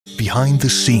Behind the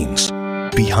scenes,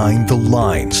 behind the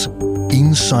lines,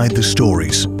 inside the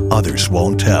stories others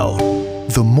won't tell.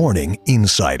 The Morning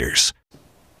Insiders.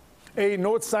 A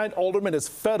Northside alderman is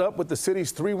fed up with the city's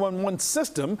 311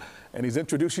 system, and he's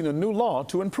introducing a new law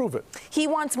to improve it. He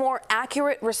wants more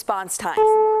accurate response times,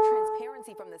 more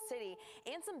transparency from the city,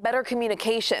 and some better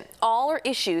communication. All are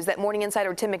issues that Morning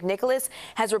Insider Tim McNicholas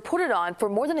has reported on for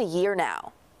more than a year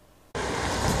now.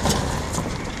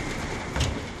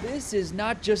 This is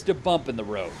not just a bump in the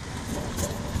road.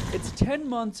 It's 10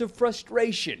 months of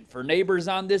frustration for neighbors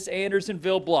on this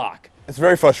Andersonville block. It's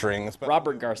very frustrating.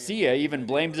 Robert Garcia even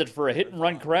blames it for a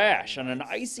hit-and-run crash on an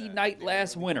icy night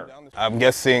last winter. I'm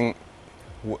guessing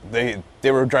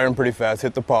they were driving pretty fast,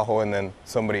 hit the pothole, and then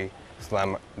somebody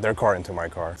slammed their car into my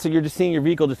car. So you're just seeing your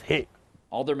vehicle just hit.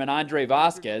 Alderman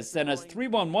Vasquez sent us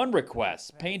 311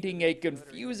 requests, painting a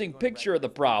confusing picture of the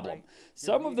problem.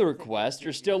 Some of the requests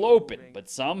are still open, but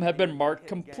some have been marked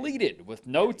completed with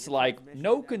notes like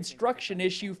no construction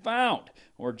issue found,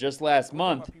 or just last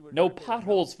month, no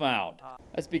potholes found.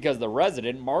 That's because the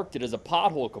resident marked it as a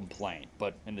pothole complaint,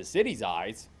 but in the city's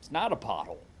eyes, it's not a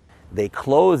pothole. They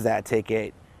close that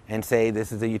ticket and say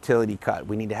this is a utility cut.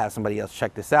 We need to have somebody else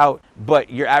check this out. But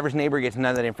your average neighbor gets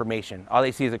none of that information. All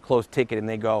they see is a closed ticket and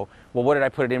they go, well, what did I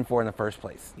put it in for in the first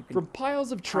place? From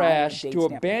piles of trash to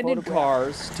abandoned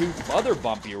cars to other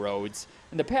bumpy roads,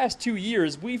 in the past 2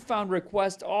 years, we've found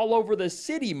requests all over the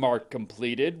city marked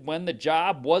completed when the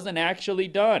job wasn't actually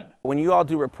done. When you all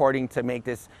do reporting to make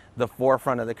this the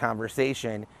forefront of the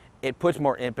conversation, it puts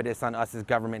more impetus on us as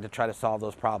government to try to solve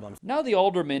those problems. Now the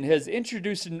alderman has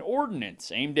introduced an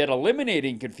ordinance aimed at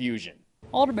eliminating confusion.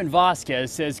 Alderman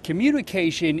Vasquez says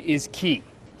communication is key.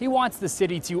 He wants the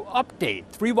city to update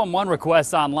 311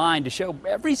 requests online to show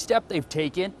every step they've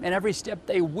taken and every step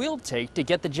they will take to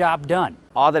get the job done.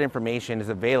 All that information is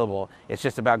available. It's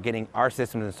just about getting our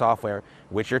systems and software,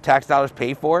 which your tax dollars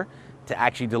pay for, to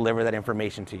actually deliver that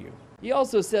information to you. He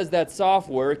also says that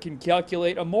software can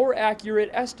calculate a more accurate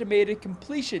estimated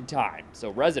completion time, so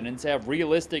residents have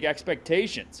realistic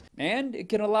expectations. And it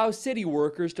can allow city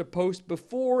workers to post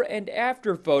before and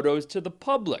after photos to the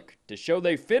public to show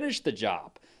they finished the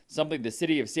job, something the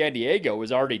city of San Diego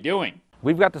is already doing.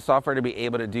 We've got the software to be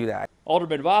able to do that.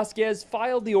 Alderman Vasquez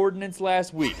filed the ordinance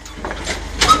last week.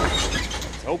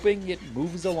 He's hoping it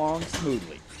moves along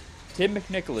smoothly. Tim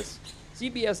McNicholas,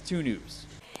 CBS 2 News.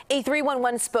 A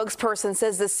 311 spokesperson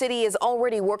says the city is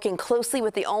already working closely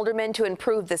with the aldermen to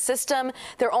improve the system.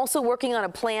 They're also working on a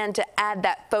plan to add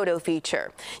that photo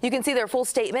feature. You can see their full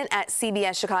statement at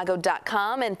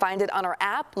cbschicago.com and find it on our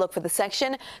app. Look for the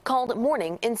section called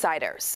Morning Insiders.